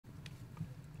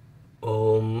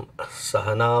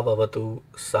सहना भवतु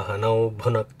सहनौ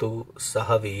भुनक्तु सह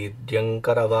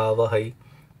वीर्यङ्करवावहै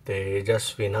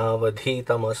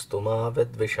तेजस्विनावधीतमस्तु मा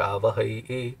विद्विषावहै।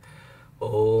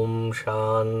 ॐ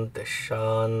शान्तिः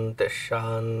शान्तिः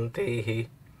शान्तिः।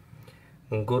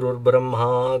 गुरुर्ब्रह्मा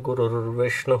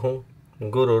गुरुर्विष्णुः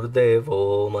गुरुर्देवो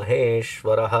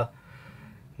महेश्वरः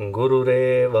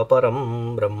गुरुरेव परं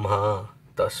ब्रह्म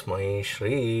तस्मै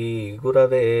श्री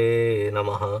गुरवे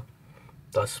नमः।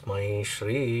 तस्मै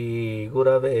श्री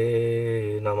गुरवे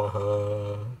नमः।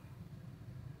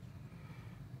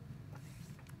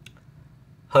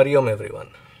 Hari Om everyone.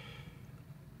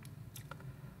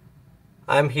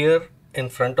 I am here in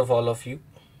front of all of you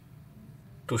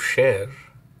to share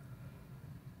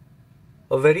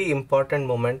a very important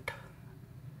moment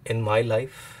in my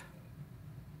life,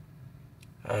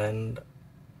 and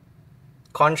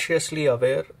consciously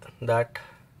aware that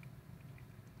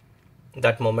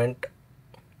that moment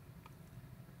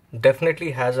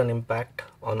definitely has an impact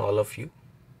on all of you.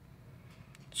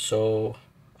 So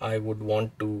I would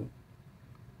want to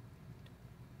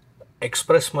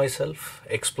express myself,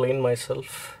 explain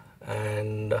myself,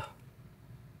 and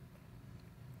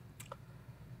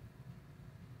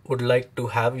would like to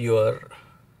have your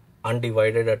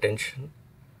undivided attention.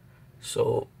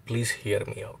 So please hear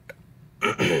me out.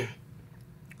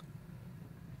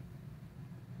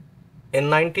 In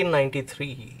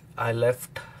 1993, I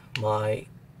left my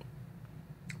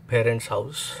parents'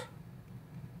 house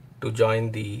to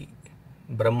join the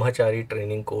Brahmachari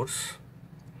training course,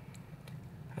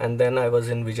 and then I was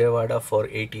in Vijayawada for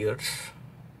 8 years.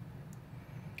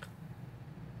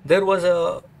 There was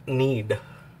a need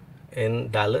in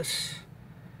Dallas,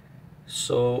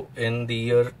 so in the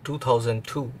year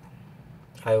 2002,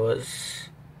 I was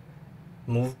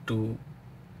moved to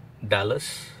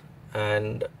Dallas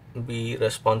and be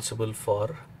responsible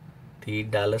for the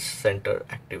Dallas Center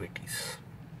activities.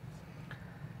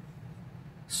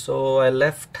 So I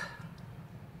left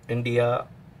India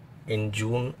in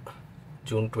June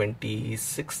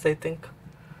 26th, I think,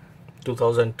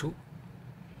 2002.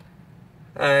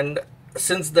 And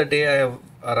since the day I have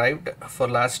arrived, for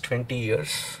last 20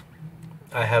 years,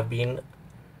 I have been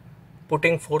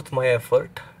putting forth my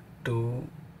effort to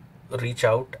reach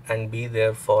out and be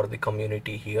there for the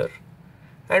community here,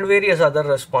 and various other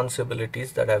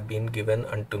responsibilities that have been given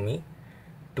unto me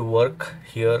to work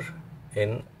here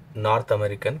in North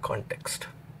American context.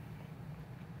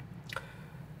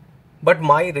 But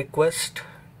my request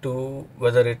to,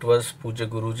 whether it was Puja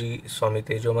Guruji Swami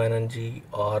Tejomayananji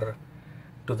or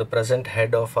to the present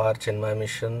head of our Chinmay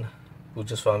mission,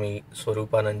 Puja Swami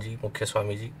Swarupananji, Mukhya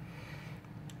Swamiji,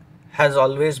 has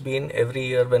always been, every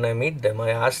year when I meet them, I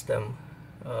ask them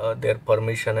their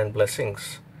permission and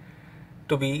blessings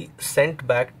to be sent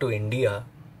back to India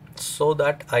so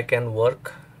that I can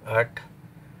work at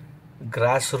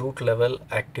grassroots level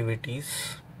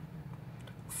activities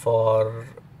for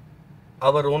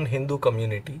our own Hindu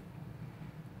community,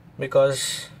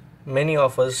 because many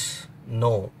of us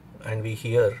know and we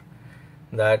hear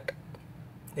that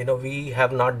we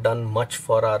have not done much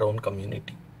for our own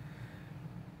community.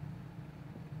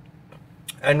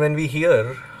 And when we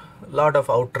hear a lot of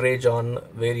outrage on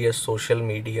various social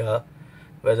media,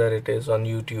 whether it is on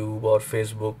YouTube or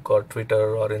Facebook or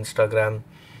Twitter or Instagram,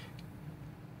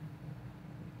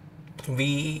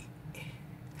 we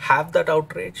have that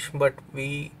outrage, but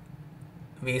we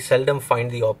seldom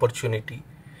find the opportunity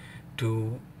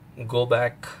to go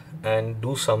back and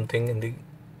do something in the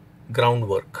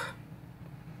groundwork.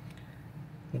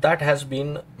 That has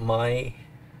been my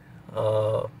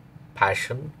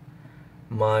passion,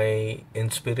 my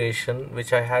inspiration,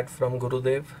 which I had from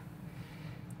Gurudev,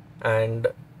 and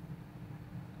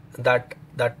that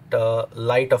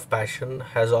light of passion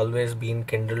has always been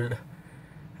kindled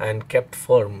and kept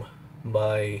firm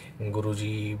by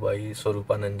Guruji, by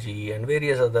Swarupananji and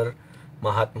various other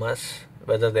Mahatmas,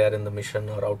 whether they are in the mission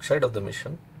or outside of the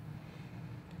mission.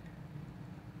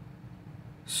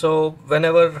 So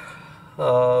whenever,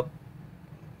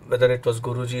 whether it was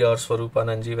Guruji or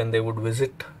Swarupananji, when they would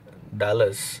visit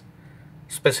Dallas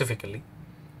specifically,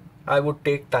 I would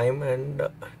take time and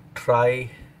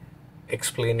try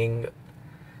explaining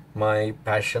my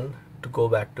passion to go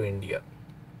back to India.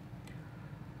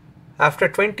 After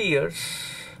 20 years,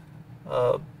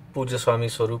 Puja Swami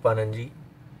Swarupananji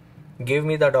gave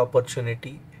me that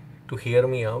opportunity to hear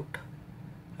me out.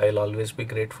 I'll always be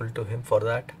grateful to him for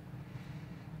that.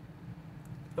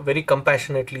 Very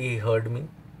compassionately he heard me,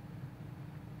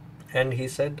 and he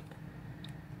said,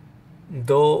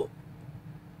 though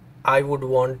I would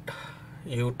want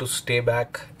you to stay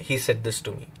back, he said this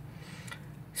to me,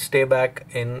 stay back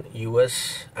in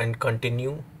US and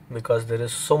continue because there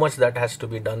is so much that has to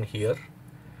be done here.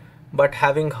 But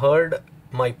having heard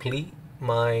my plea,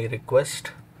 my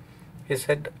request, he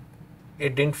said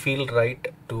it didn't feel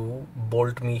right to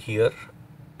bolt me here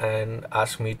and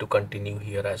ask me to continue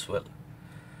here as well.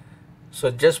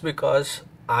 So just because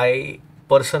I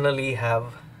personally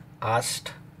have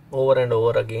asked over and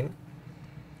over again,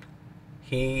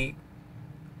 he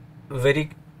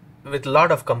with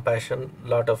lot of compassion,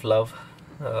 lot of love,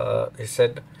 he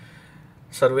said,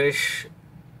 Sarvesh,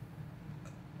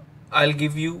 I'll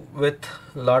give you with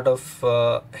lot of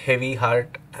heavy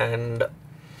heart and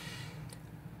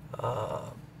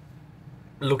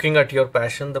looking at your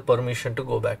passion, the permission to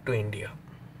go back to India.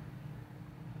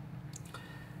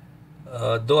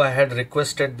 Though I had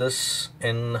requested this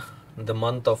in the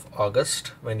month of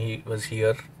August when he was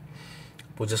here,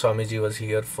 Puja Swamiji was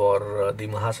here for the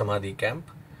Mahasamadhi camp,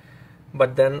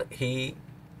 but then he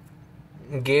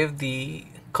gave the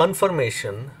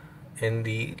confirmation in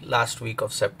the last week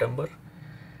of September.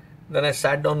 Then I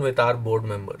sat down with our board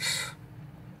members,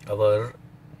 our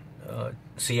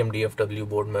CMDFW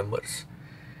board members,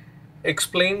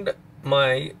 explained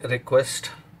my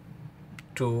request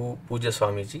to Puja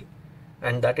Swamiji,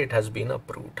 and that it has been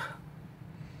approved.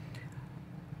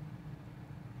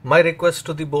 My request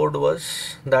to the board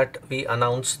was that we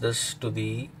announce this to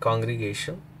the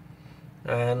congregation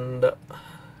and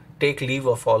take leave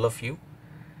of all of you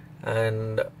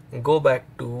and go back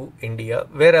to India,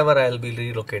 wherever I'll be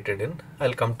relocated in.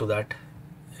 I'll come to that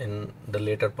in the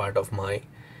later part of my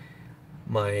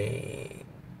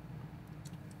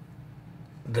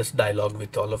this dialogue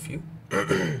with all of you.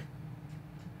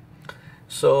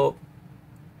 So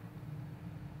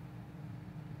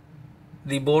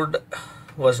the board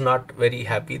was not very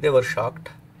happy. They were shocked.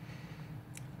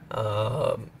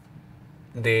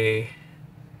 They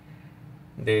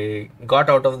got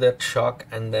out of that shock,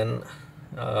 and then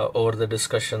over the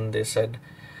discussion they said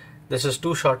this is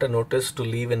too short a notice to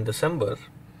leave in December,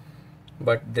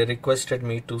 but they requested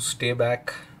me to stay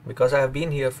back because I have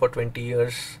been here for 20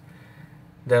 years.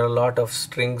 There are a lot of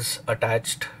strings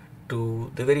attached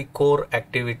to the very core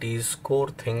activities, core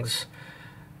things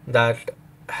that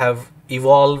have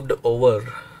evolved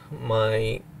over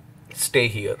my stay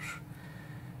here.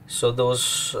 So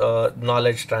those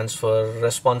knowledge transfer,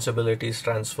 responsibilities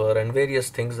transfer, and various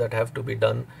things that have to be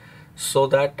done, so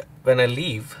that when I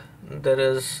leave,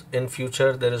 in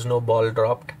future there is no ball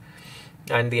dropped,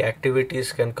 and the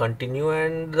activities can continue,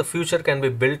 and the future can be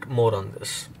built more on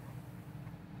this.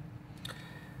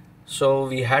 So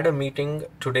we had a meeting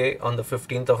today on the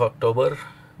 15th of October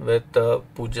with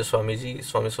Puja Swamiji,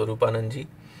 Swami Swarupananji,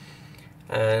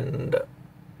 and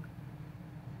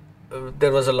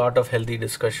there was a lot of healthy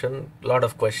discussion, lot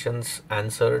of questions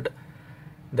answered.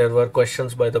 There were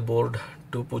questions by the board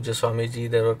to Puja Swamiji,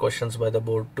 there were questions by the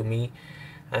board to me,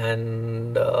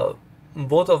 and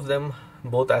both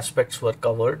aspects were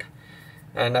covered.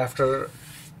 And after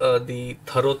the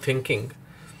thorough thinking,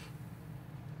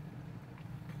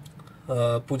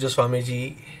 Puja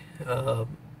Swamiji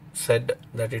said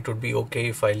that it would be okay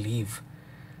if I leave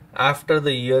after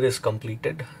the year is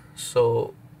completed.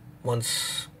 So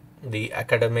once the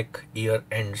academic year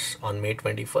ends on May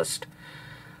 21st,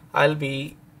 I'll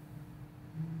be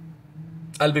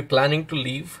planning to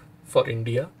leave for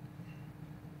India,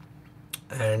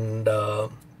 and where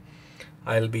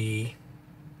I'll be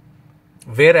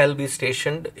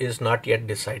stationed is not yet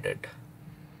decided.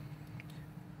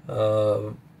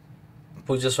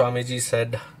 Puja Swamiji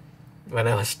said, when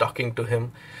I was talking to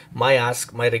him, my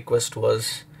request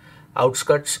was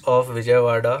outskirts of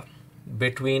Vijayawada,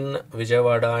 between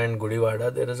Vijayawada and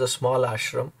Gudivada, there is a small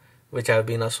ashram which I have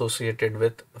been associated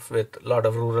with a lot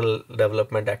of rural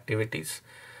development activities,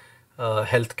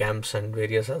 health camps and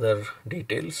various other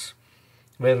details,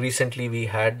 where recently we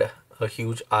had a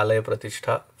huge Alaya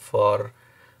Pratishtha for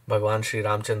Bhagwan Sri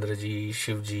Ramchandra ji,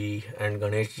 Shiv ji and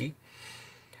Ganesh ji.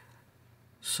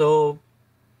 So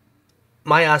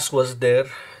my ask was there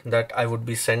that I would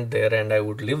be sent there and I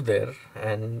would live there,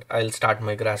 and I'll start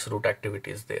my grassroots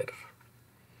activities there.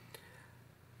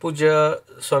 Puja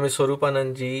Swami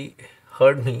Swarupananji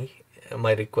heard me,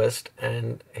 my request,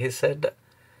 and he said,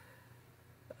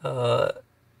 Dekho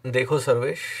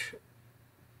Sarvesh,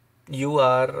 you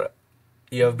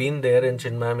have been there in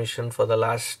Chinmaya Mission for the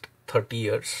last 30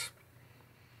 years,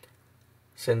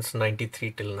 since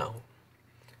 93 till now.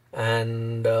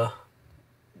 And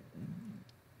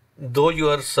though you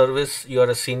are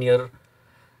a senior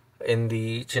in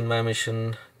the Chinmaya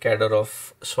Mission cadre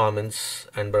of Swamins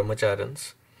and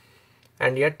Brahmacharans,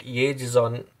 and yet age is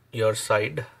on your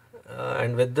side,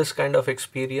 and with this kind of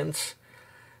experience,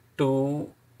 to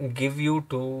give you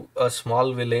to a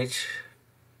small village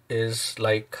is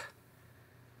like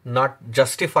not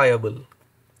justifiable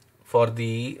for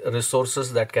the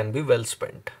resources that can be well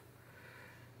spent.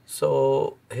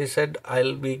 So he said,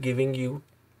 I'll be giving you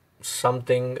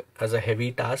something as a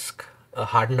heavy task, a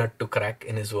hard nut to crack,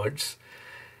 in his words.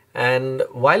 And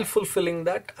while fulfilling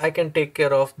that, I can take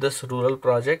care of this rural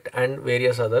project and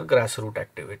various other grassroots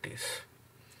activities.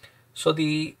 So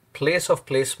the place of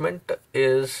placement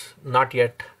is not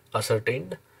yet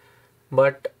ascertained,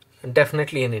 but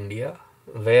definitely in India,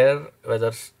 whether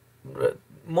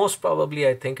most probably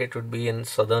I think it would be in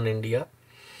southern India,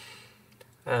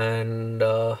 and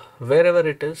wherever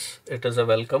it is a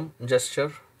welcome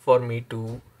gesture for me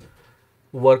to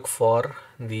work for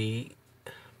the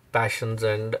passions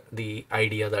and the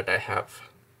idea that I have.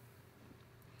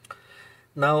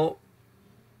 Now,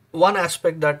 one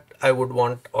aspect that I would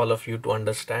want all of you to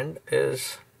understand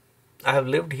is I have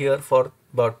lived here for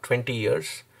about 20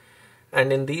 years,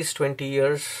 and in these 20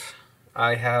 years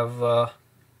I have uh,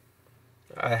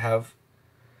 I have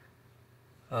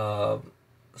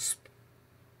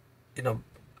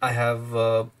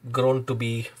grown to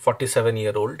be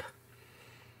 47-year-old,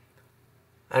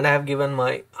 and I have given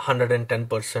my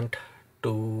 110%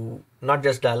 to not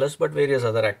just Dallas but various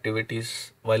other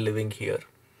activities while living here.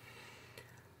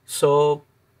 So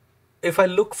if I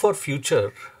look for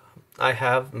future, I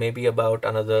have maybe about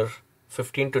another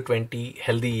 15 to 20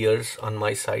 healthy years on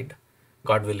my side,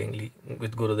 God willingly,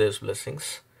 with Gurudev's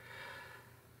blessings,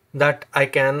 that I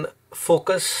can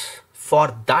focus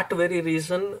for that very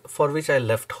reason for which I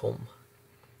left home,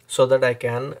 so that I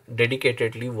can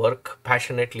dedicatedly work,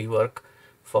 passionately work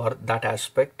for that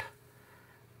aspect,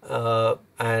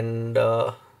 and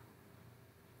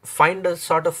find a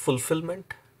sort of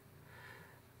fulfillment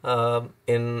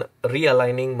in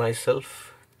realigning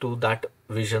myself to that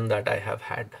vision that I have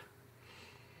had.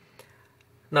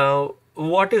 Now,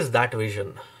 what is that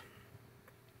vision?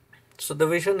 So the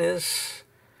vision is,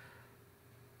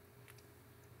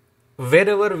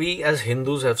 wherever we as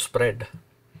Hindus have spread,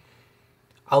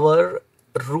 our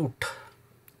root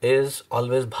is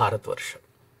always Bharatvarsha.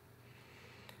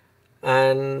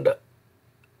 And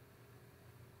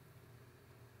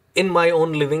in my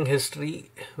own living history,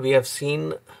 we have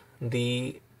seen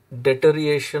the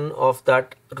deterioration of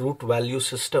that root value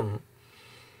system.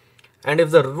 And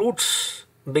if the roots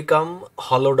become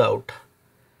hollowed out,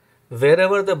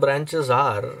 wherever the branches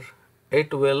are,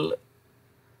 it will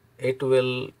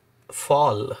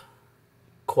fall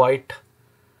quite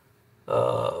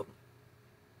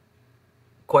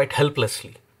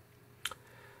helplessly.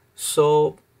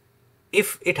 So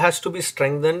if it has to be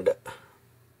strengthened,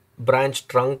 branch,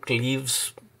 trunk,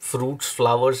 leaves, fruits,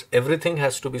 flowers, everything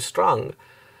has to be strong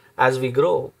as we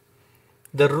grow.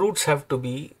 The roots have to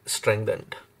be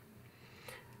strengthened.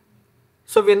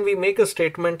 So when we make a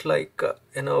statement like,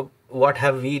 what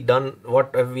have we done,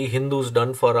 what have we Hindus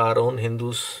done for our own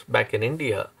Hindus back in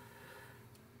India,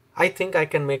 I think I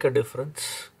can make a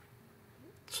difference.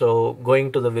 So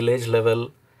going to the village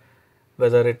level,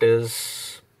 whether it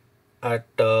is at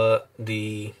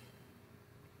the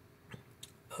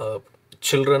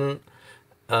children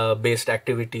based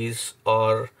activities,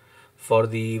 or for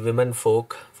the women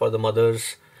folk, for the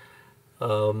mothers,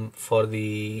 for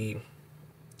the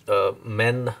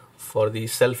men, for the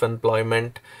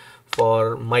self-employment,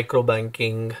 for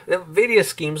micro-banking. There are various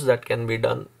schemes that can be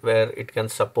done where it can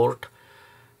support.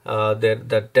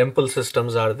 The temple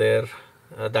systems are there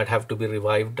that have to be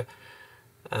revived,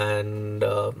 and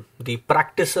the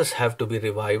practices have to be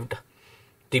revived.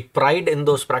 The pride in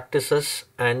those practices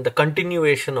and the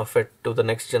continuation of it to the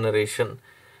next generation.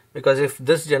 Because if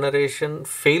this generation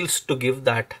fails to give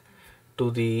that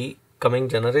to the coming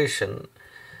generation,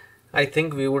 I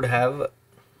think we would have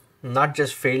not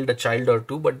just failed a child or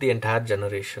two, but the entire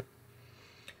generation.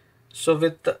 So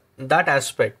with that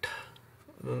aspect,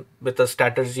 with a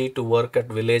strategy to work at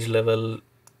village level,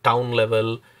 town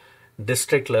level,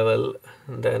 district level,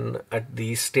 then at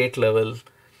the state level.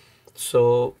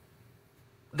 So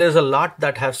there's a lot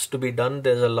that has to be done.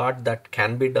 There's a lot that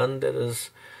can be done. There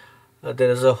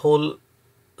is a whole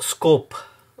scope.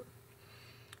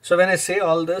 So when I say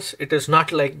all this, it is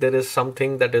not like there is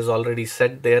something that is already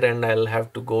set there and I'll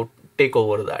have to go take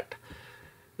over that.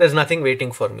 There's nothing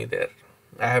waiting for me there.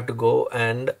 I have to go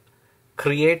and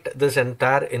create this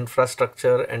entire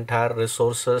infrastructure, entire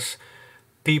resources,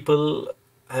 people,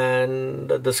 and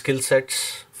the skill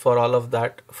sets for all of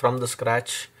that from the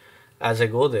scratch as I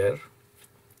go there.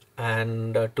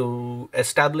 And to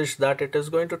establish that, it is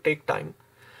going to take time.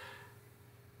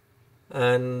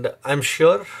 And I'm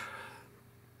sure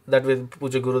that with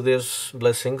Puja Gurudev's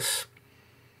blessings,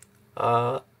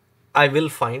 I will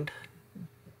find,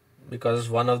 because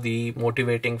one of the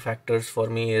motivating factors for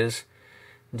me is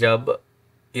जब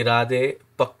इरादे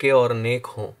पक्के और नेक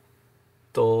हों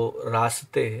तो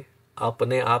रास्ते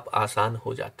अपने आप आसान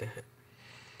हो जाते हैं.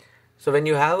 So when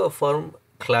you have a firm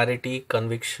clarity,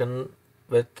 conviction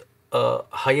with a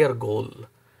higher goal,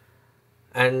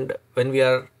 and when we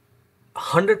are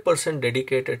 100%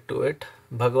 dedicated to it,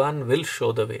 Bhagwan will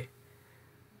show the way.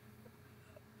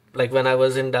 Like when I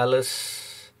was in Dallas,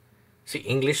 see,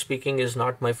 English speaking is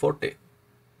not my forte.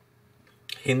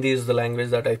 Hindi is the language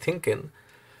that I think in.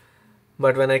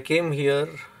 But when I came here,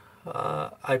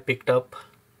 I picked up,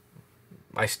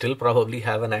 I still probably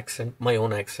have an accent, my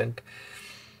own accent.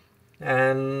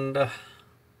 And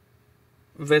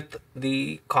with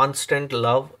the constant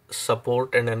love,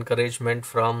 support and encouragement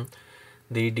from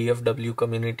the DFW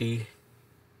community,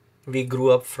 we grew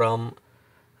up from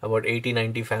about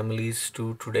 80-90 families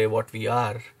to today what we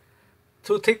are.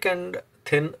 Through thick and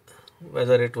thin,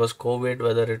 whether it was COVID,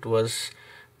 whether it was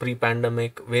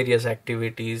pre-pandemic, various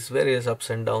activities, various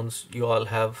ups and downs, you all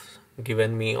have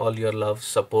given me all your love,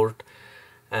 support,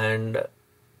 and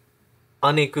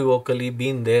unequivocally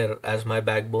been there as my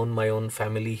backbone, my own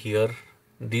family here,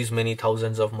 these many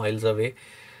thousands of miles away.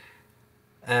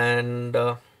 And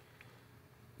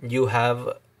you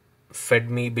have fed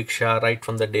me Bhiksha right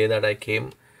from the day that I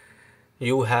came.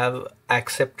 You have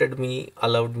accepted me,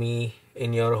 allowed me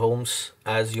in your homes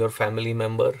as your family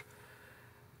member,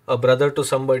 a brother to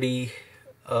somebody,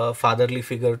 a fatherly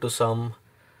figure to some,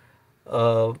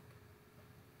 a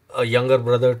younger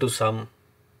brother to some.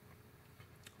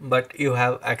 But you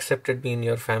have accepted me in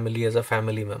your family as a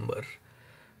family member,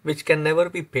 which can never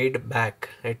be paid back.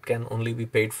 It can only be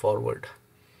paid forward.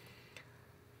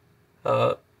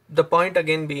 The point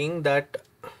again being that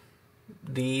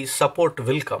the support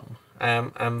will come.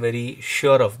 I'm very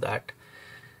sure of that.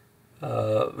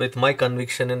 With my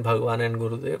conviction in Bhagwan and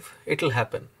Gurudev, it will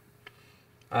happen.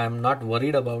 I'm not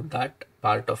worried about that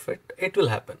part of it. It will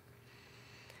happen.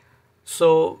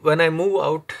 So when I move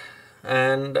out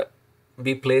and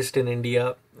be placed in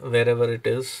India, wherever it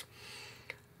is,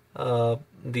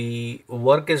 the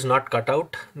work is not cut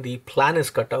out, the plan is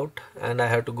cut out, and I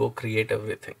have to go create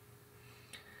everything.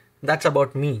 That's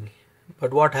about me.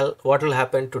 But what will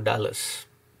happen to Dallas?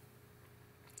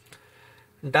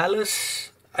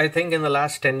 Dallas, I think in the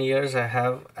last 10 years I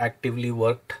have actively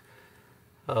worked,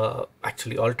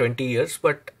 actually all 20 years,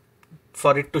 but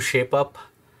for it to shape up,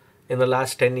 in the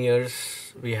last 10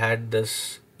 years we had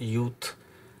this youth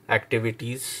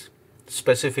activities,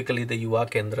 specifically the Yuva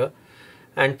Kendra,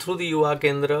 and through the Yuva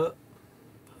Kendra,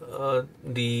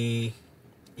 the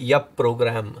YUP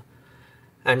program,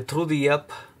 and through the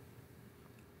YUP,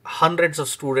 hundreds of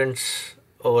students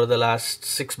over the last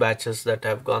 6 batches that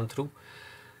have gone through.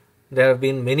 There have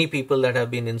been many people that have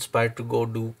been inspired to go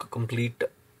do complete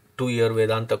 2-year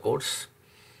Vedanta course,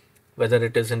 whether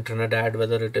it is in Trinidad,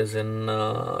 whether it is in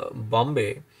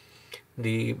Bombay,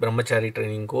 the Brahmachari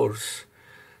training course.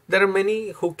 There are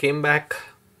many who came back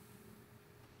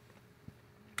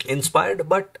inspired,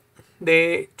 but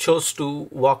they chose to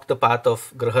walk the path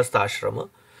of Grihastha Ashrama.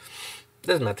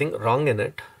 There's nothing wrong in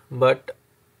it, but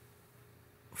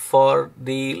for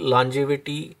the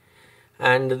longevity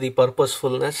and the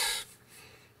purposefulness,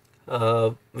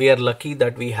 we are lucky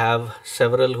that we have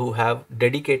several who have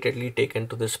dedicatedly taken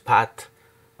to this path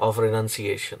of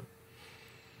renunciation.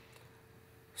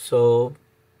 So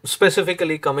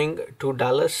specifically coming to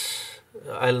Dallas,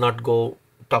 I'll not go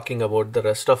talking about the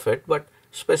rest of it, but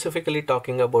specifically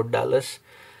talking about Dallas,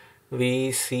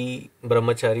 we see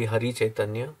Brahmachari Hari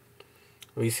Chaitanya,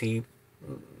 we see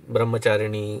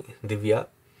Brahmacharini Divya,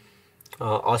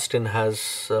 Austin has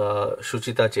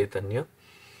Shuchita Chaitanya.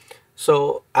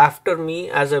 So after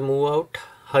me, as I move out,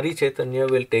 Hari Chaitanya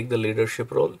will take the leadership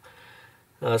role,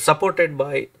 supported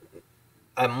by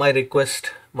my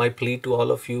request, my plea to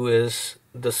all of you is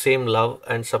the same love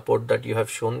and support that you have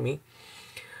shown me.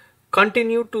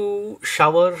 Continue to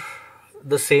shower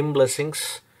the same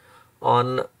blessings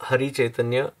on Hari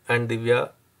Chaitanya and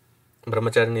Divya,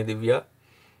 Brahmacharini Divya,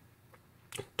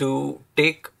 to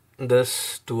take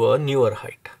this to a newer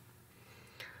height.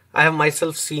 I have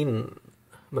myself seen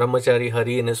Brahmachari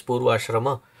Hari in his Purva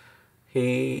Ashrama.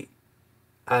 I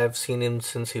have seen him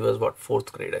since he was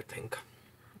 4th grade, I think.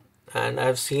 And I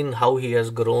have seen how he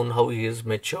has grown, how he has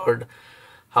matured,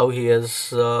 how he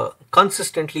has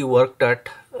consistently worked at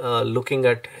looking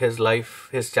at his life,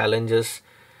 his challenges,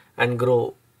 and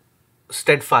grow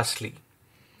steadfastly.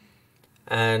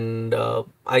 And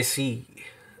I see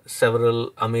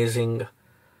several amazing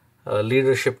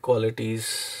leadership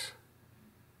qualities,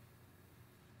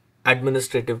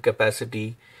 administrative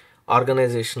capacity,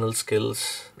 organizational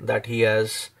skills, that he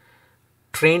has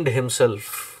trained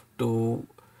himself to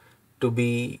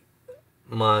be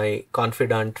my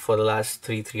confidant for the last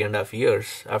 3.5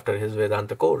 years after his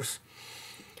Vedanta course.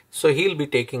 So he'll be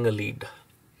taking a lead.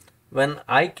 When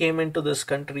I came into this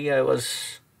country, I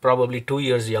was probably 2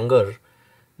 years younger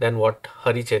than what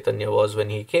Hari Chaitanya was when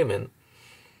he came in.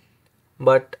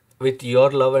 But with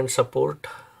your love and support,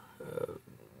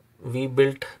 we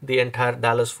built the entire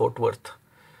Dallas Fort Worth.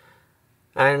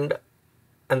 And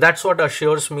that's what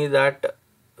assures me that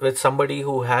with somebody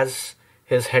who has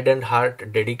his head and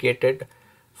heart dedicated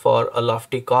for a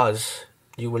lofty cause,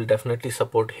 you will definitely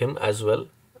support him as well.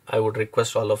 I would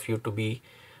request all of you to be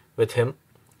with him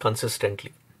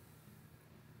consistently.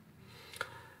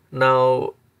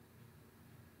 Now,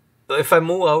 if I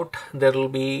move out, there will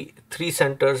be 3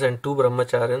 centers and 2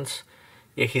 brahmacharins.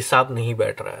 ये हिसाब नहीं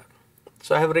बैठ रहा है.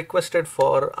 So I have requested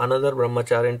for another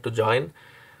brahmacharin to join,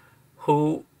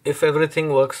 who, if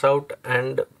everything works out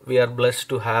and we are blessed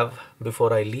to have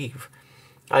before I leave,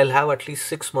 I'll have at least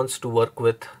 6 months to work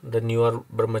with the newer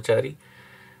brahmachari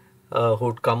who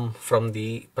would come from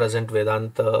the present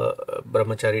Vedanta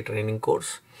brahmachari training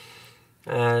course.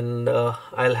 And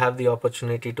I'll have the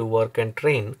opportunity to work and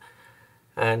train,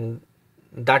 and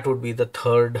that would be the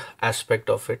third aspect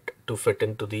of it to fit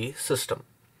into the system.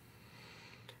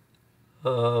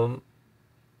 The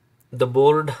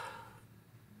board,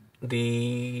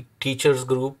 the teachers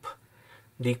group,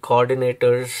 the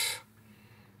coordinators,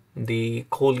 the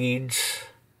co-leads,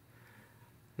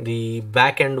 the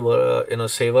back-end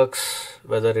sevaks,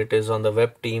 whether it is on the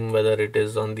web team, whether it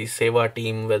is on the seva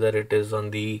team, whether it is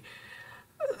on the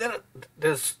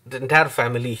there's the entire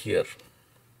family here.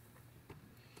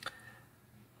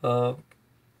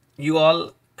 You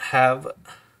all have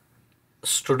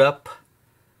stood up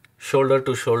shoulder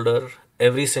to shoulder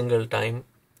every single time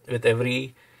with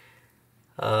every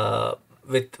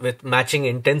with matching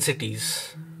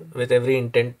intensities, with every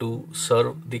intent to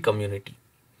serve the community.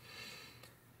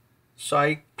 So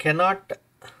I cannot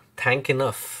thank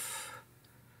enough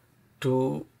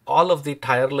to all of the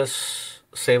tireless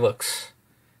sevaks.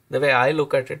 The way I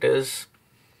look at it is,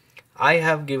 I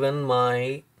have given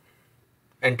my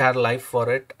entire life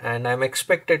for it and I'm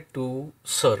expected to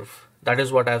serve. That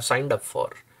is what I have signed up for.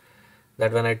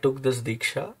 That when I took this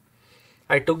Diksha,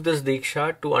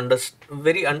 to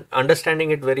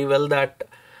understanding it very well, that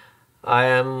I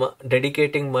am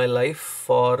dedicating my life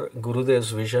for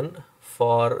Gurudev's vision,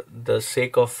 for the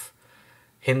sake of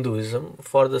Hinduism,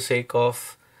 for the sake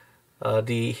of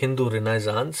the Hindu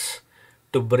Renaissance,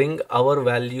 to bring our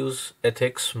values,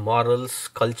 ethics, morals,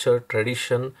 culture,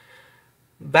 tradition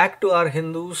back to our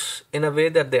Hindus in a way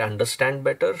that they understand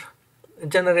better.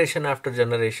 Generation after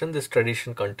generation, this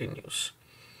tradition continues.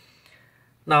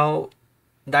 Now,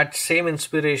 that same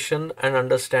inspiration and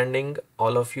understanding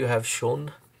all of you have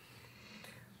shown,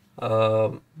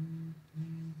 whether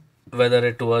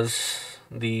it was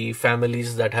the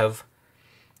families that have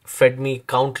fed me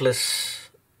countless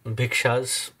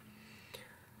bhikshas,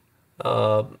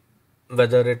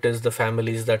 whether it is the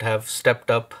families that have stepped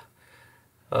up,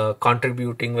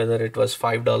 contributing, whether it was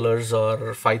 $5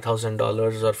 or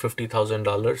 $5,000 or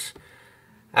 $50,000,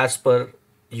 as per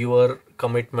your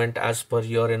commitment, as per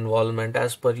your involvement,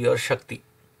 as per your Shakti.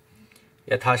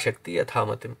 Yatha Shakti, Yatha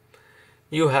Matim.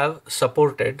 You have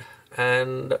supported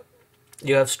and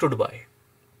you have stood by.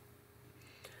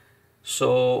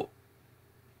 So,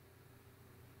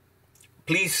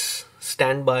 please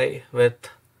stand by with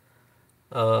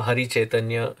Hari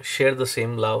Chaitanya, share the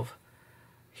same love.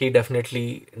 He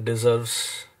definitely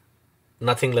deserves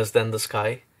nothing less than the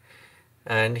sky,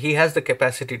 and he has the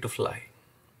capacity to fly.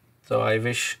 So I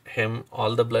wish him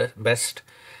all the best,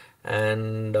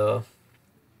 and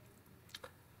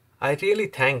I really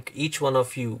thank each one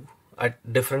of you at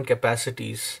different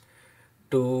capacities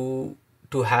to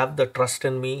have the trust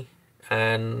in me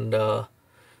and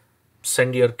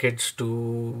send your kids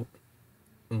to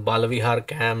Balavihar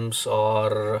camps,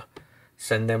 or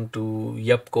send them to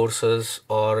YUP courses,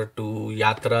 or to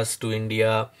yatras to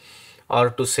India,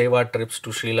 or to seva trips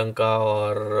to Sri Lanka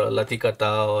or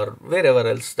Latikata or wherever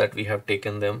else that we have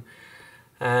taken them.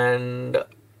 And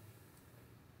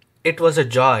it was a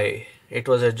joy. It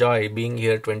was a joy being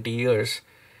here 20 years.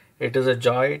 It is a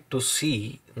joy to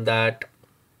see that,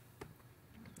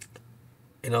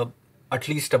 at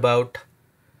least about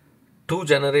 2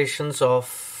 generations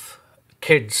of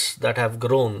kids that have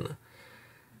grown,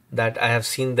 that I have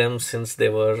seen them since they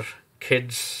were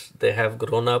kids. They have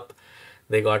grown up,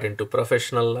 they got into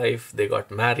professional life, they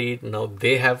got married, now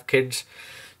they have kids,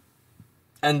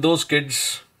 and those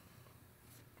kids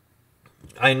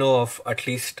I know of at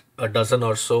least a dozen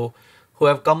or so who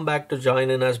have come back to join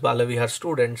in as Balavihar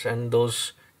students, and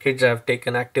those kids have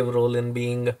taken active role in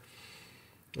being,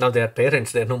 now they are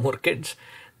parents, they are no more kids.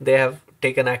 They have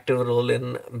taken active role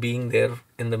in being there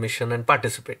in the mission and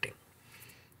participating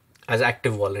as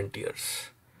active volunteers.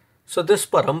 So this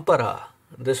parampara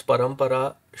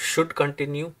should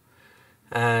continue,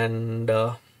 and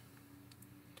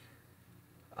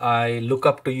I look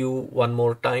up to you one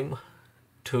more time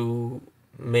to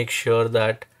make sure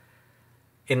that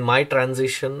in my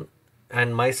transition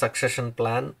and my succession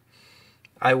plan,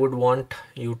 I would want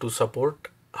you to support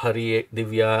Hari,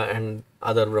 Divya, and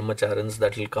other brahmacharins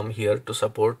that will come here to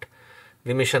support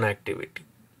the mission activity.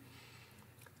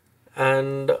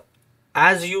 And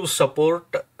as you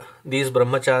support these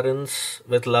brahmacharins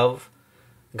with love,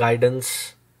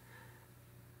 guidance,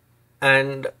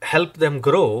 and help them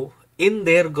grow, in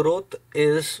their growth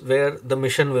is where the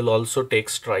mission will also take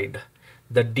stride.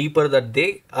 The deeper that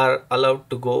they are allowed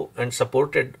to go and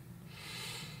supported,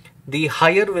 the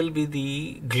higher will be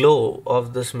the glow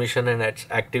of this mission and its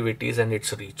activities and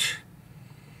its reach.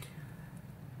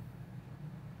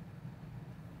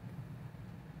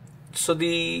 So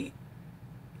the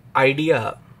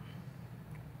idea,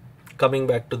 coming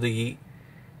back to the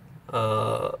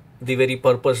very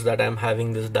purpose that I'm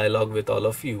having this dialogue with all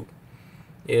of you,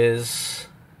 is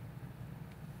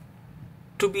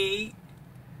to be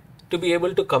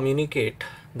able to communicate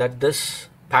that this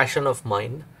passion of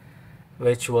mine,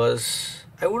 which was,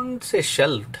 I wouldn't say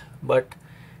shelved, but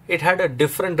it had a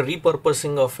different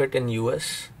repurposing of it in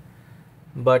US.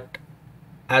 But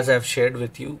as I've shared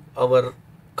with you, our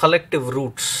collective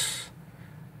roots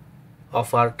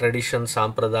of our tradition,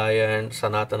 Sampradaya and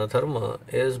Sanatana Dharma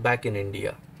is back in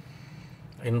India,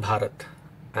 in Bharat.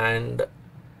 And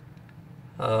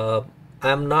I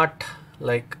am not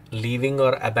like leaving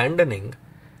or abandoning,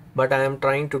 but I am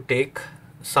trying to take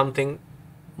something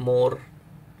more,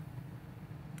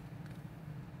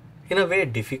 in a way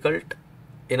difficult,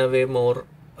 in a way more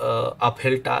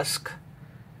uphill task.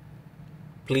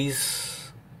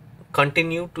 Please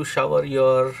continue to shower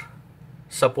your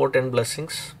support and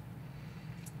blessings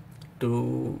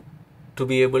to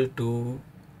be able to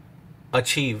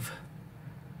achieve,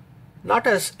 not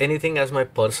as anything as my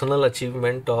personal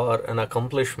achievement or an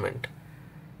accomplishment,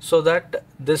 so that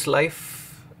this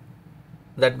life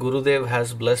that Gurudev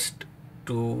has blessed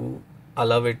to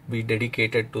allow it be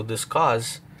dedicated to this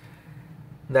cause,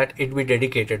 that it be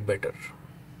dedicated better.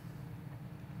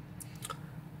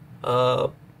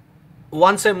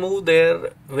 Once I move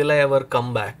there, will I ever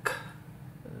come back?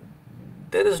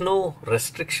 There is no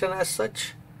restriction as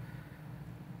such,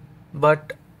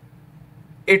 but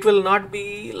it will not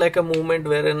be like a movement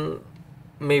wherein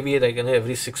maybe like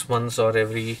every 6 months or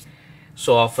every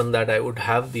so often that I would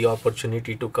have the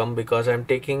opportunity to come, because I'm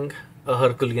taking a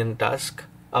Herculean task,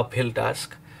 uphill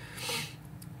task.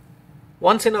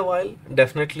 Once in a while,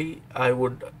 definitely I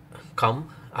would come.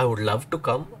 I would love to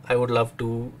come. I would love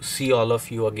to see all of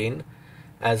you again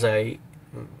as I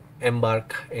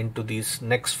embark into this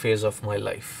next phase of my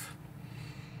life.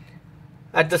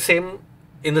 In the same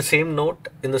note,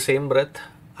 in the same breath,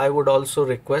 I would also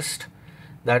request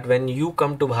that when you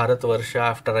come to Bharatvarsha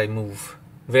after I move,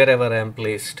 wherever I am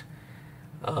placed,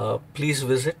 please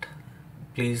visit.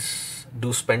 Please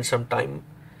do spend some time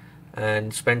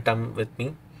and spend time with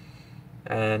me.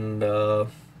 And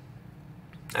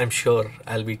I'm sure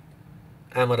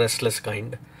I'm a restless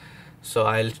kind. So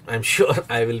I'm sure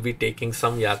I will be taking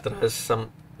some yatras, some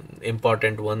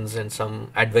important ones and some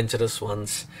adventurous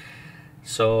ones.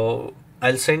 So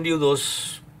I'll send you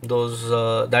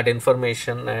that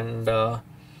information, and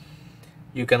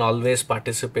you can always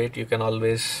participate. You can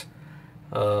always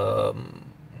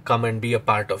come and be a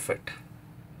part of it.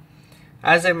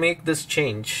 As I make this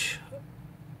change,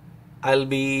 I'll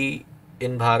be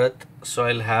in Bharat, so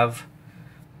I'll have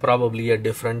probably a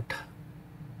different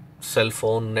cell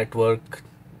phone network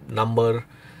number.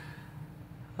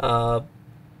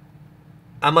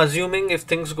 I'm assuming if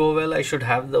things go well, I should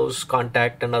have those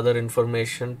contact and other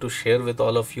information to share with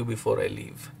all of you before I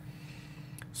leave,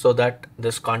 so that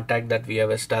this contact that we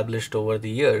have established over the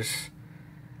years,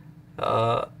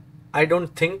 I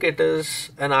don't think it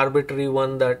is an arbitrary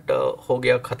one that ho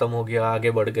gaya, khatam ho gaya,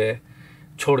 aage badh gaye,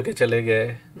 chhod ke chale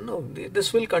gaye. No,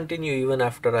 this will continue even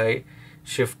after I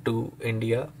shift to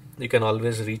India. You can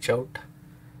always reach out.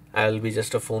 I'll be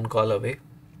just a phone call away.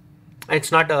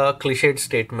 It's not a cliched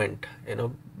statement,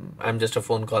 I'm just a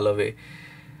phone call away.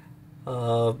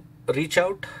 Reach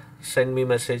out, send me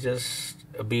messages,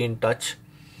 be in touch.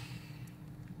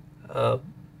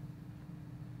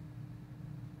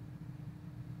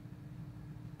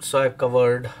 So I've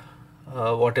covered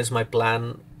what is my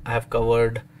plan. I have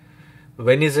covered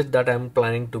when is it that I'm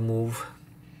planning to move.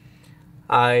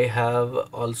 I have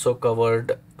also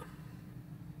covered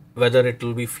whether it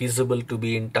will be feasible to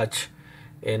be in touch,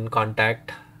 in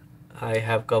contact. I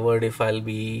have covered if I'll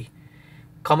be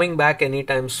coming back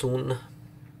anytime soon.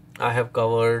 I have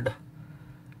covered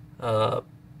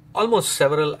almost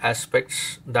several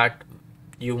aspects that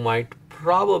you might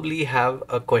probably have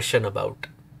a question about.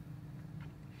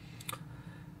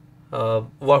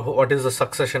 What is the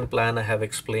succession plan? I have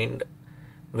explained.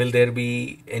 Will there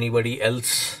be anybody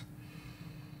else?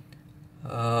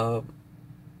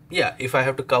 Yeah, if I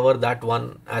have to cover that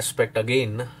one aspect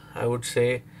again, I would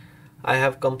say I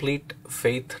have complete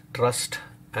faith, trust,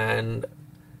 and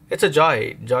it's a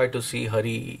joy to see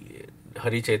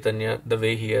Hari Chaitanya, the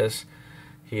way he has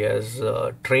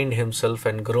trained himself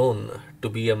and grown to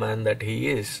be a man that he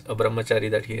is, a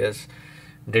brahmachari that he has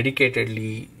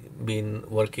dedicatedly been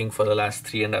working for the last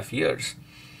 3.5 years.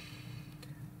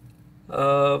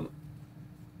 Will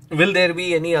there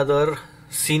be any other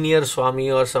senior Swami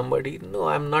or somebody? No,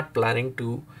 I'm not planning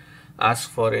to ask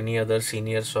for any other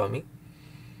senior Swami.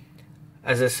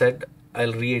 As I said,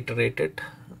 I'll reiterate it.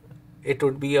 It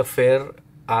would be a fair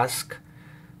ask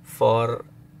for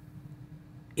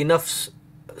enough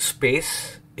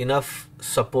space, enough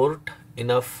support,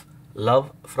 enough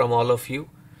love from all of you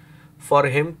for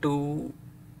him to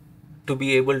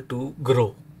be able to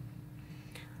grow.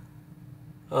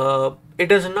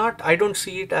 It is not, I don't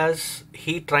see it as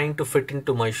he trying to fit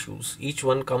into my shoes. Each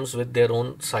one comes with their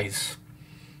own size.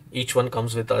 Each one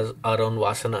comes with our own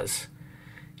vasanas.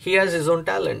 He has his own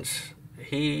talents.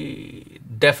 He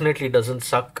definitely doesn't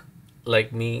suck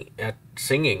like me at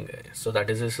singing. So that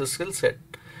is his skill set.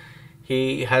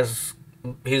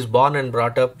 He's born and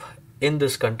brought up in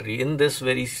this country, in this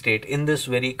very state, in this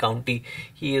very county.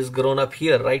 He is grown up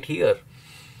here, right here.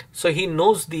 So he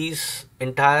knows these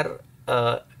entire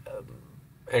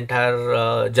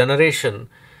generation,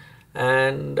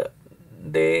 and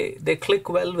they click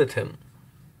well with him.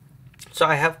 So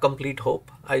I have complete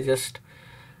hope. I just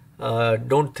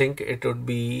don't think it would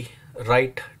be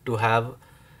right to have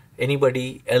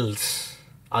anybody else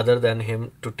other than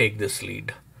him to take this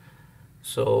lead.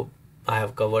 So I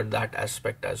have covered that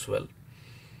aspect as well.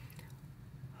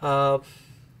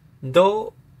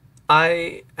 Though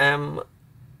I am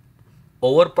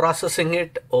over processing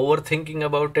it, overthinking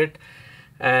about it,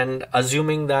 and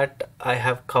assuming that I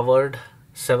have covered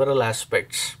several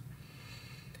aspects,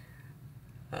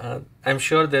 I'm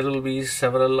sure there will be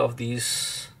several of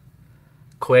these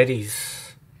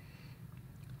queries.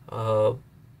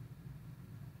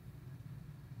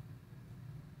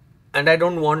 And I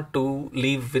don't want to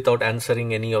leave without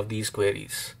answering any of these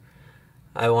queries.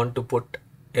 I want to put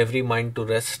every mind to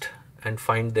rest and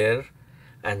find their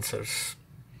answers.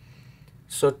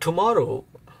 So tomorrow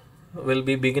will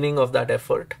be beginning of that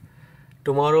effort.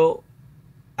 Tomorrow,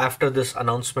 after this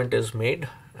announcement is made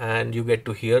and you get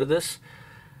to hear this,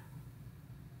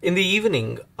 in the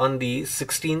evening on the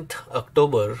 16th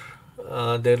October,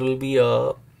 there will be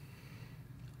a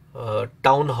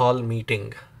town hall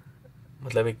meeting.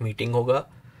 मतलब एक meeting होगा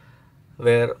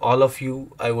where all of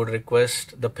you, I would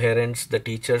request the parents, the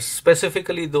teachers,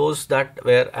 specifically those that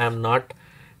where I am not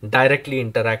directly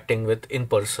interacting with in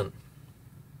person.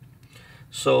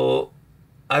 So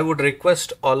I would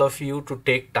request all of you to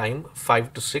take time,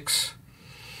 5 to 6.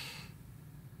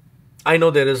 I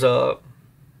know there is a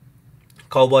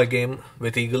cowboy game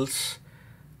with Eagles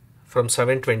from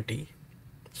 7:20.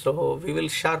 So we will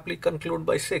sharply conclude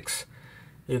by 6.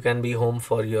 You can be home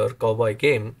for your cowboy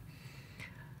game.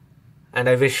 And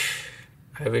I wish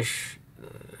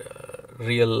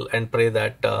real and pray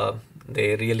that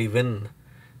they really win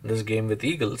this game with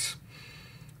Eagles.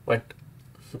 But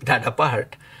that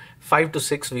apart, 5 to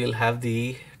 6 we will have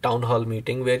the town hall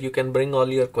meeting where you can bring all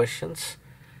your questions,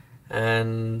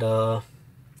 and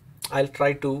I'll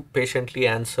try to patiently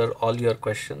answer all your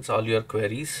questions, all your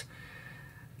queries.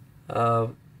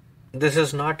 This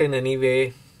is not in any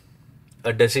way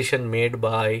a decision made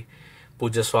by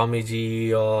Puja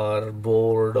Swamiji or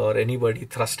board or anybody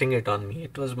thrusting it on me.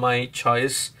 It was my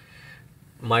choice,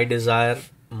 my desire,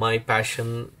 my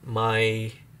passion,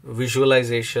 my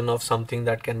visualization of something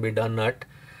that can be done at.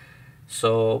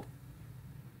 So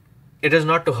it is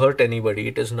not to hurt anybody.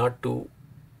 It is not to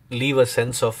leave a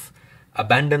sense of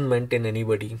abandonment in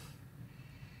anybody.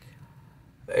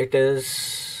 It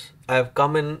is, I have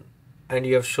come in and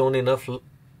you have shown enough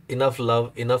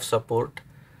love, enough support.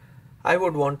 I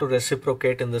would want to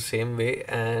reciprocate in the same way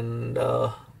and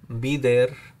be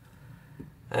there.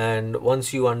 And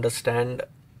once you understand,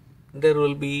 there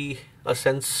will be a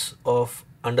sense of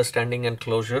understanding and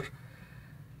closure.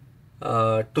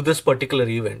 to this particular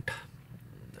event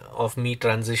of me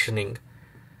transitioning.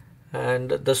 And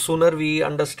the sooner we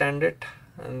understand it,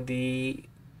 and the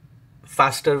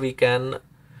faster we can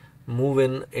move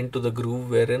into the groove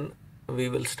wherein we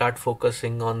will start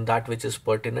focusing on that which is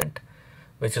pertinent,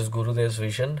 which is Gurudev's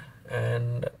vision.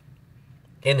 And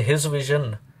in his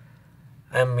vision,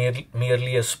 I am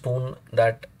merely a spoon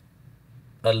that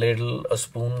a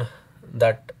spoon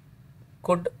that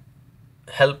could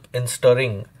help in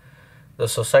stirring the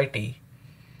society.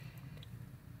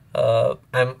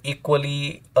 I'm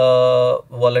equally a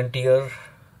volunteer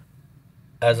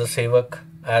as a sevak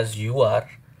as you are.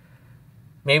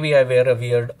 Maybe I wear a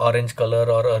weird orange color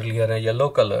or earlier a yellow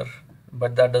color,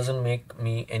 but that doesn't make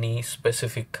me any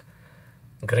specific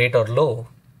great or low.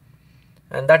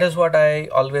 And that is what I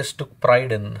always took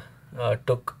pride in,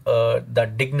 took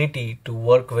that dignity to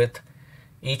work with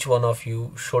each one of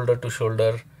you shoulder to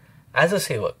shoulder as a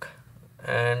sevak.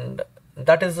 And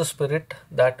that is the spirit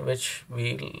that which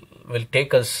will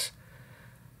take us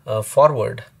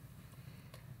forward.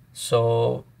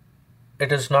 So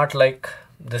it is not like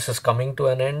this is coming to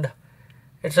an end.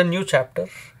 It's a new chapter,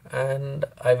 and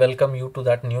I welcome you to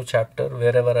that new chapter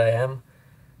wherever I am.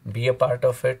 Be a part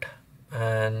of it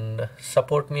and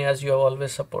support me as you have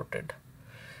always supported.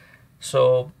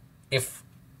 So if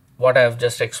what I have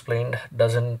just explained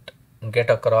doesn't get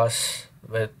across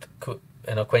with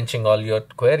quenching all your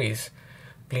queries,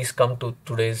 please come to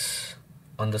today's,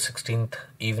 on the 16th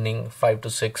evening, 5 to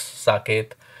 6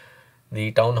 Saket,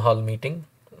 the town hall meeting,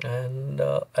 and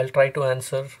I'll try to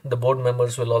answer. The board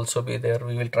members will also be there.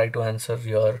 We will try to answer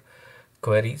your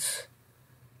queries.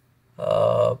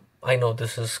 I know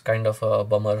this is kind of a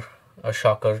bummer, a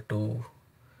shocker to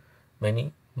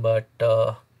many, but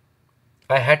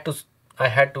I had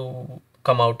to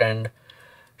come out and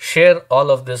share all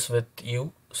of this with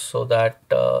you, so that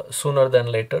sooner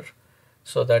than later,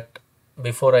 so that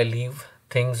before I leave,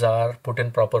 things are put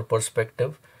in proper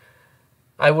perspective.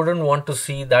 I wouldn't want to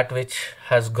see that which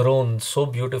has grown so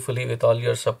beautifully with all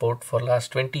your support for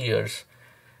last 20 years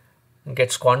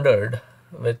get squandered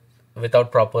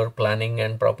without proper planning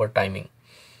and proper timing.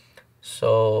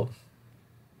 So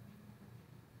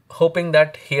hoping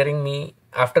that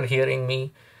after hearing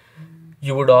me,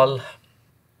 you would all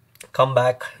come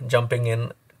back jumping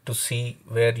in to see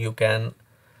where you can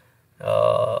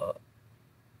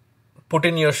put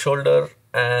in your shoulder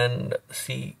and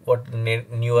see what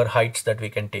newer heights that we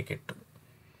can take it to.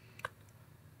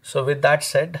 So with that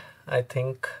said, I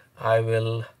think I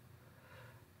will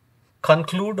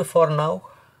conclude for now.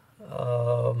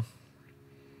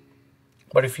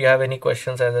 But if you have any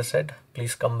questions, as I said,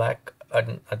 please come back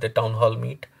at the town hall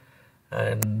meet,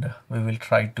 and I will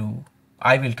try to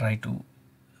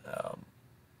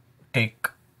take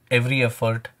every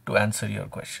effort to answer your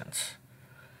questions.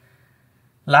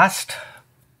 Last,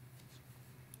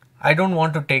 I don't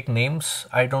want to take names.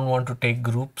 I don't want to take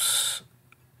groups.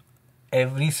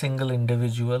 Every single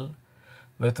individual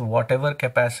with whatever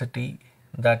capacity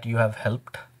that you have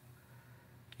helped,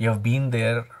 you have been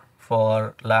there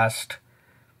for last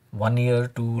 1 year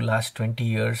to last 20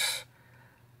 years.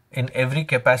 In every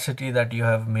capacity that you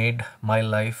have made my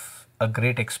life a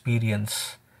great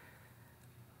experience.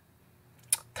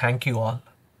 Thank you all.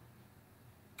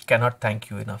 Cannot thank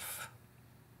you enough.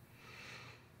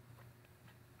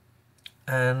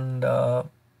 And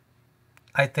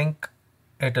I think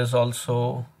it is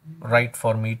also right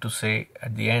for me to say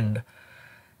at the end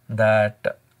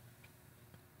that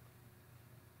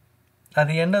at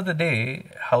the end of the day,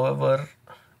 however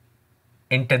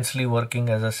intensely working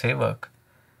as a sevak,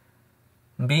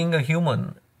 being a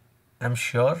human, I'm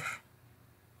sure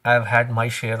I've had my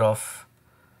share of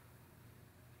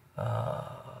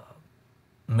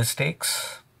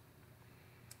mistakes,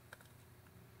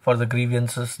 for the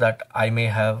grievances that I may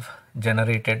have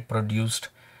generated, produced,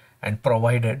 and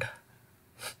provided.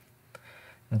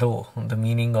 Though the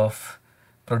meaning of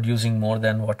producing more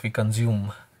than what we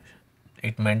consume,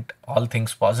 it meant all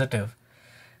things positive.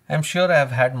 I'm sure I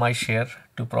have had my share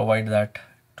to provide that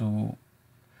to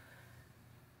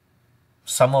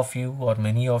some of you or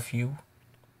many of you.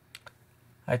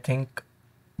 I think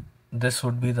this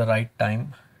would be the right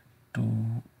time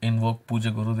to invoke Puja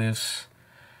Gurudev's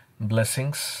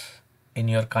blessings in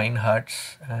your kind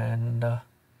hearts, and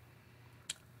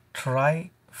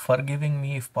try forgiving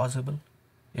me if possible,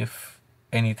 if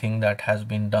anything that has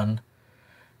been done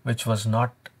which was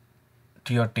not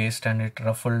to your taste and it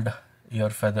ruffled your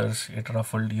feathers, it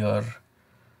ruffled your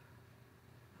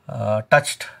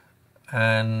touched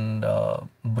and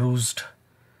bruised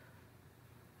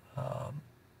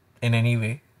in any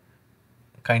way.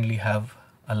 Kindly have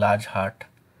a large heart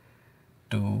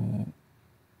to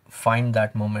find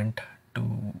that moment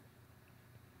to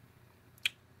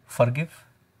forgive,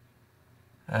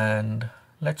 and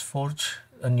let's forge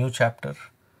a new chapter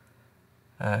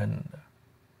and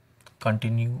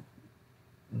continue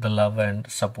the love and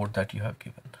support that you have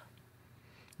given.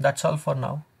 That's all for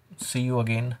now. See you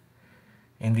again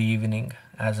in the evening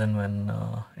as and when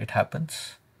it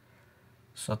happens.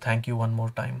 So thank you one more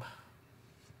time.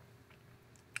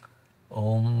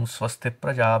 Om swasti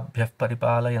prajabhyah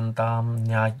paripalayantam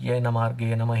nyayena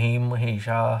margena mahim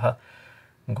maheshaah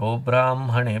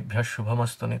गोब्राह्मणेभ्यः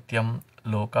शुभमस्तु नित्यं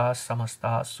लोकाः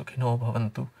समस्ताः सुखिनो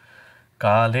भवन्तु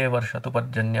काले वर्षतु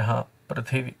पर्जन्यः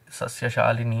पृथिवी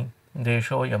सस्यशालिनी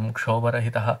देशोऽयं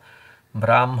क्षोभरहितः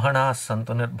ब्राह्मणाः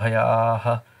सन्तु निर्भयाः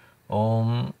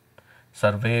ॐ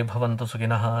सर्वे भवन्तु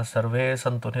सुखिनः सर्वे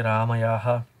सन्तु निरामयाः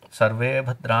सर्वे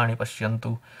भद्राणि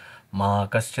पश्यन्तु मा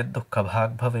कश्चित्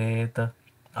दुःखभाग् भवेत्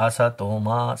असतो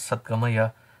मा सद्गमय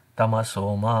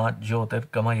तमसो मा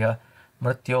ज्योतिर्गमय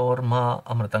मृत्योर्मा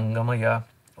अमृतंगमय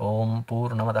ॐ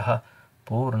पूर्णमदः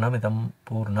पूर्णमिदं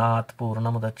पूर्णात्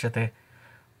पूर्णमुदच्यते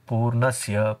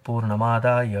पूर्णस्य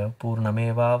पूर्णमादाय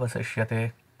पूर्णमेवावशिष्यते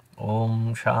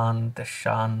ॐ शान्तिः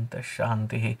शान्तिः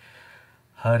शान्तिः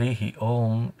हरिः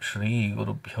ॐ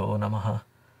श्रीगुरुभ्यो नमः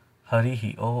हरिः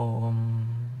ॐ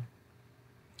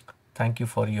Thank you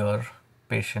for your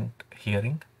patient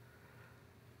hearing.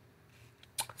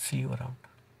 See you around.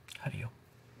 Hari Om.